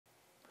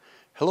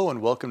Hello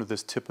and welcome to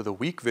this Tip of the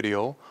Week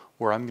video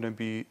where I'm going to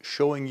be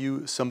showing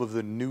you some of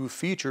the new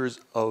features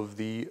of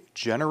the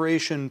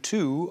Generation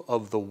 2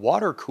 of the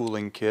water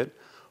cooling kit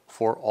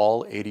for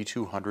all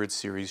 8200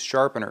 series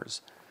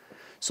sharpeners.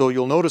 So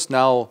you'll notice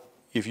now,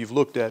 if you've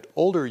looked at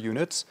older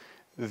units,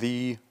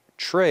 the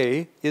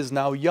tray is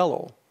now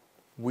yellow.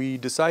 We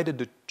decided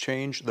to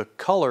change the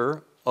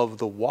color of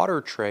the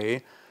water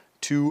tray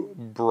to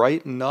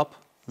brighten up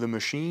the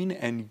machine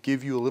and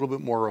give you a little bit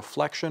more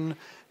reflection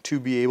to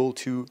be able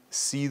to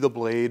see the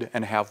blade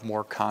and have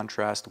more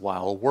contrast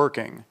while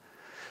working.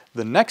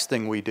 The next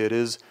thing we did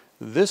is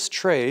this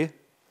tray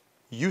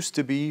used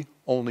to be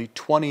only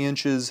 20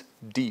 inches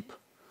deep.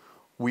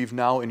 We've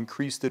now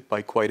increased it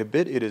by quite a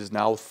bit. It is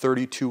now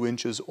 32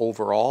 inches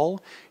overall,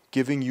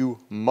 giving you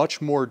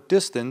much more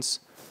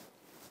distance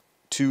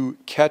to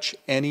catch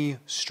any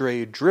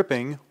stray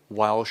dripping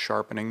while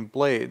sharpening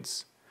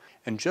blades.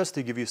 And just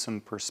to give you some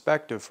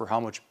perspective for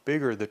how much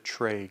bigger the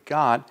tray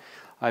got,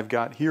 I've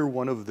got here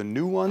one of the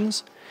new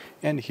ones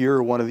and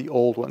here one of the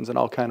old ones, and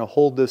I'll kind of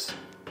hold this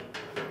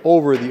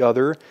over the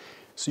other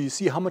so you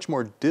see how much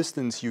more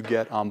distance you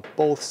get on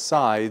both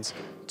sides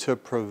to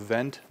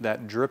prevent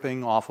that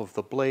dripping off of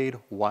the blade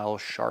while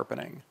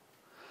sharpening.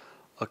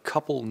 A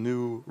couple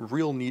new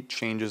real neat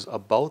changes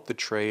about the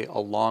tray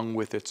along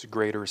with its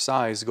greater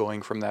size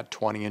going from that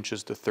 20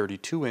 inches to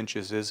 32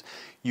 inches is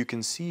you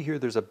can see here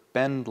there's a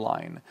bend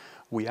line.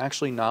 We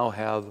actually now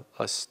have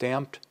a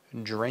stamped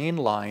drain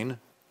line,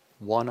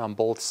 one on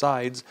both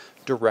sides,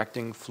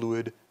 directing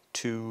fluid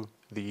to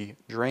the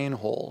drain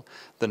hole.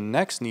 The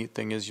next neat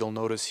thing is you'll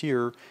notice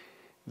here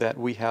that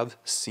we have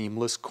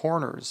seamless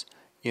corners.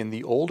 In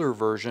the older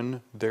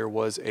version, there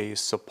was a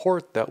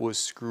support that was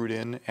screwed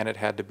in and it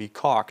had to be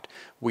caulked.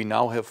 We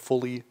now have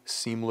fully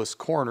seamless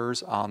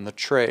corners on the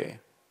tray.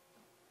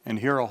 And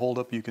here I'll hold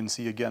up, you can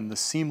see again the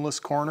seamless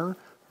corner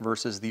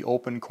versus the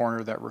open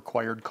corner that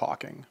required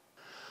caulking.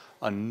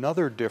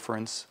 Another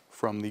difference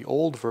from the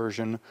old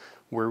version,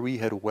 where we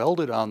had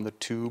welded on the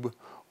tube,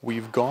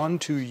 we've gone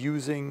to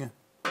using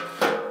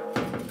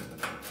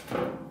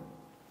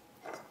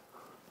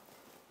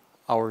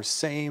our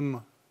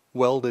same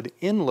welded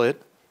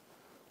inlet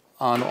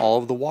on all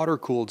of the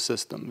water-cooled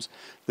systems.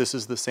 This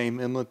is the same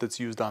inlet that's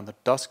used on the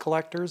dust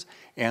collectors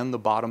and the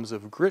bottoms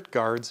of grit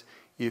guards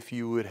if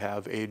you would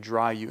have a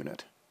dry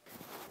unit.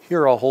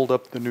 Here I'll hold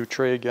up the new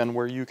tray again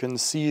where you can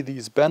see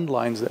these bend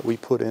lines that we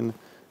put in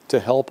to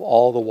help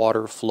all the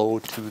water flow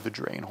to the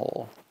drain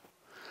hole.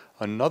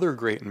 Another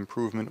great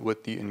improvement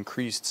with the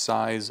increased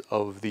size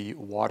of the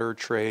water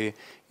tray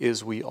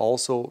is we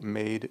also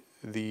made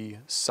the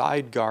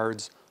side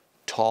guards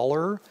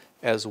taller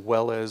as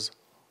well as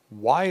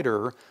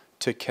wider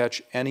to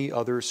catch any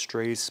other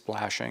stray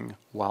splashing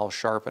while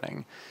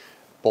sharpening.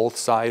 Both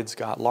sides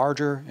got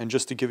larger, and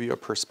just to give you a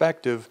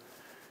perspective,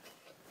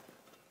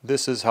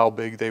 this is how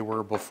big they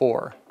were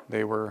before.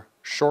 They were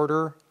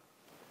shorter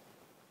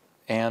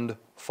and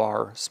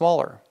far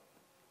smaller.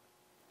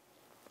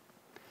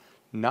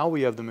 Now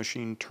we have the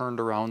machine turned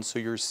around so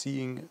you're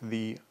seeing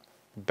the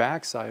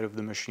back side of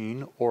the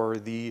machine, or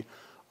the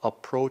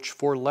approach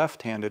for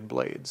left-handed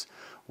blades.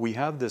 We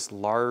have this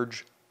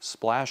large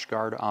splash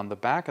guard on the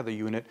back of the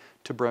unit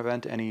to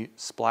prevent any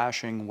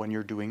splashing when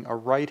you're doing a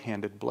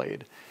right-handed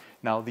blade.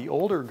 Now the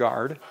older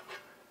guard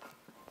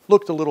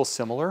looked a little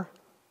similar,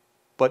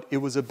 but it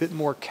was a bit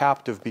more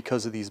captive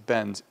because of these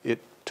bends.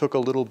 It took a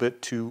little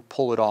bit to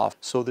pull it off.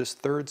 So this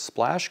third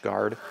splash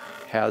guard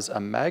has a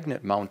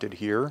magnet mounted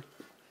here,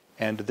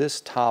 and this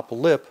top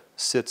lip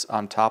sits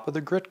on top of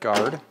the grit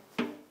guard,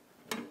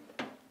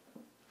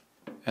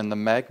 and the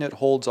magnet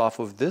holds off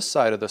of this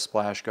side of the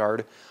splash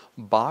guard,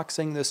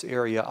 boxing this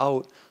area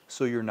out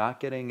so you're not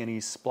getting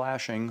any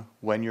splashing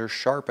when you're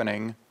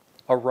sharpening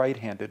a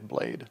right-handed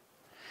blade.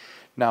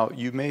 Now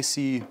you may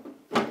see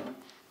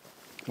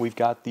we've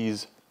got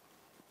these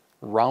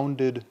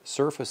rounded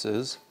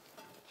surfaces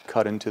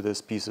cut into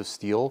this piece of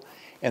steel,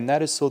 and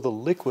that is so the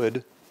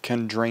liquid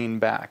can drain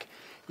back.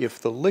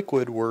 If the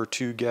liquid were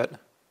to get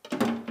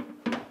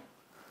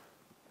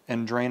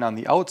and drain on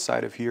the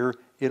outside of here,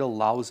 it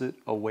allows it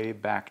away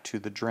back to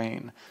the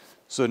drain.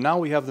 So now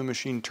we have the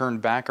machine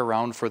turned back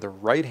around for the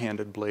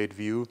right-handed blade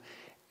view,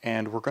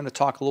 and we're going to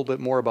talk a little bit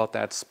more about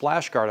that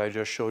splash guard I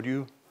just showed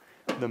you.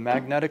 The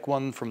magnetic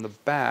one from the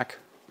back,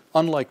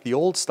 unlike the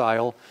old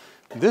style,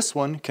 this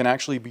one can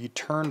actually be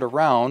turned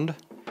around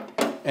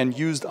and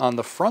used on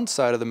the front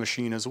side of the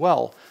machine as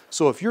well.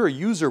 So if you're a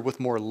user with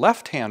more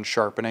left-hand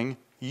sharpening,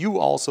 you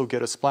also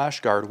get a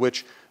splash guard,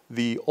 which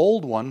the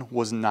old one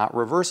was not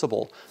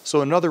reversible.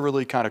 So another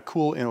really kind of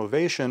cool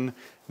innovation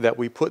that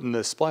we put in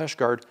this splash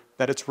guard,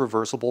 that it's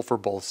reversible for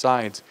both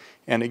sides.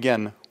 And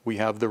again, we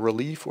have the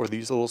relief, or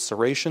these little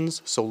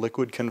serrations, so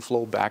liquid can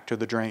flow back to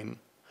the drain.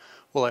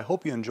 Well, I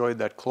hope you enjoyed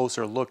that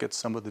closer look at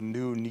some of the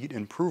new neat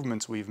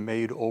improvements we've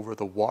made over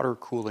the water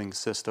cooling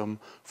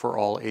system for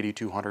all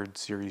 8200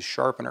 series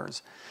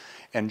sharpeners.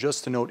 And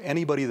just to note,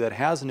 anybody that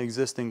has an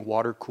existing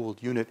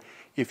water-cooled unit,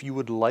 if you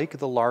would like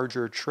the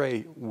larger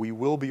tray, we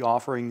will be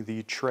offering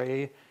the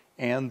tray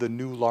and the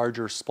new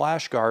larger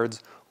splash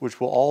guards, which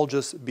will all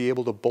just be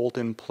able to bolt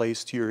in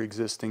place to your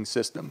existing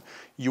system.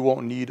 You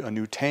won't need a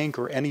new tank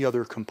or any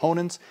other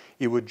components.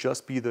 It would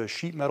just be the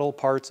sheet metal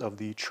parts of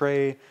the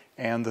tray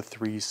and the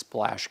 3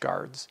 splash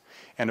guards.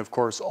 And of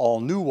course,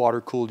 all new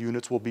water-cooled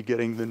units will be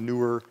getting the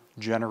newer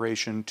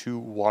Generation 2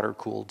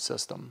 water-cooled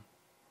system.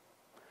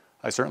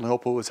 I certainly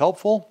hope it was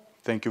helpful.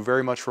 Thank you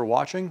very much for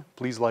watching.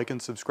 Please like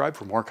and subscribe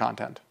for more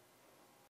content.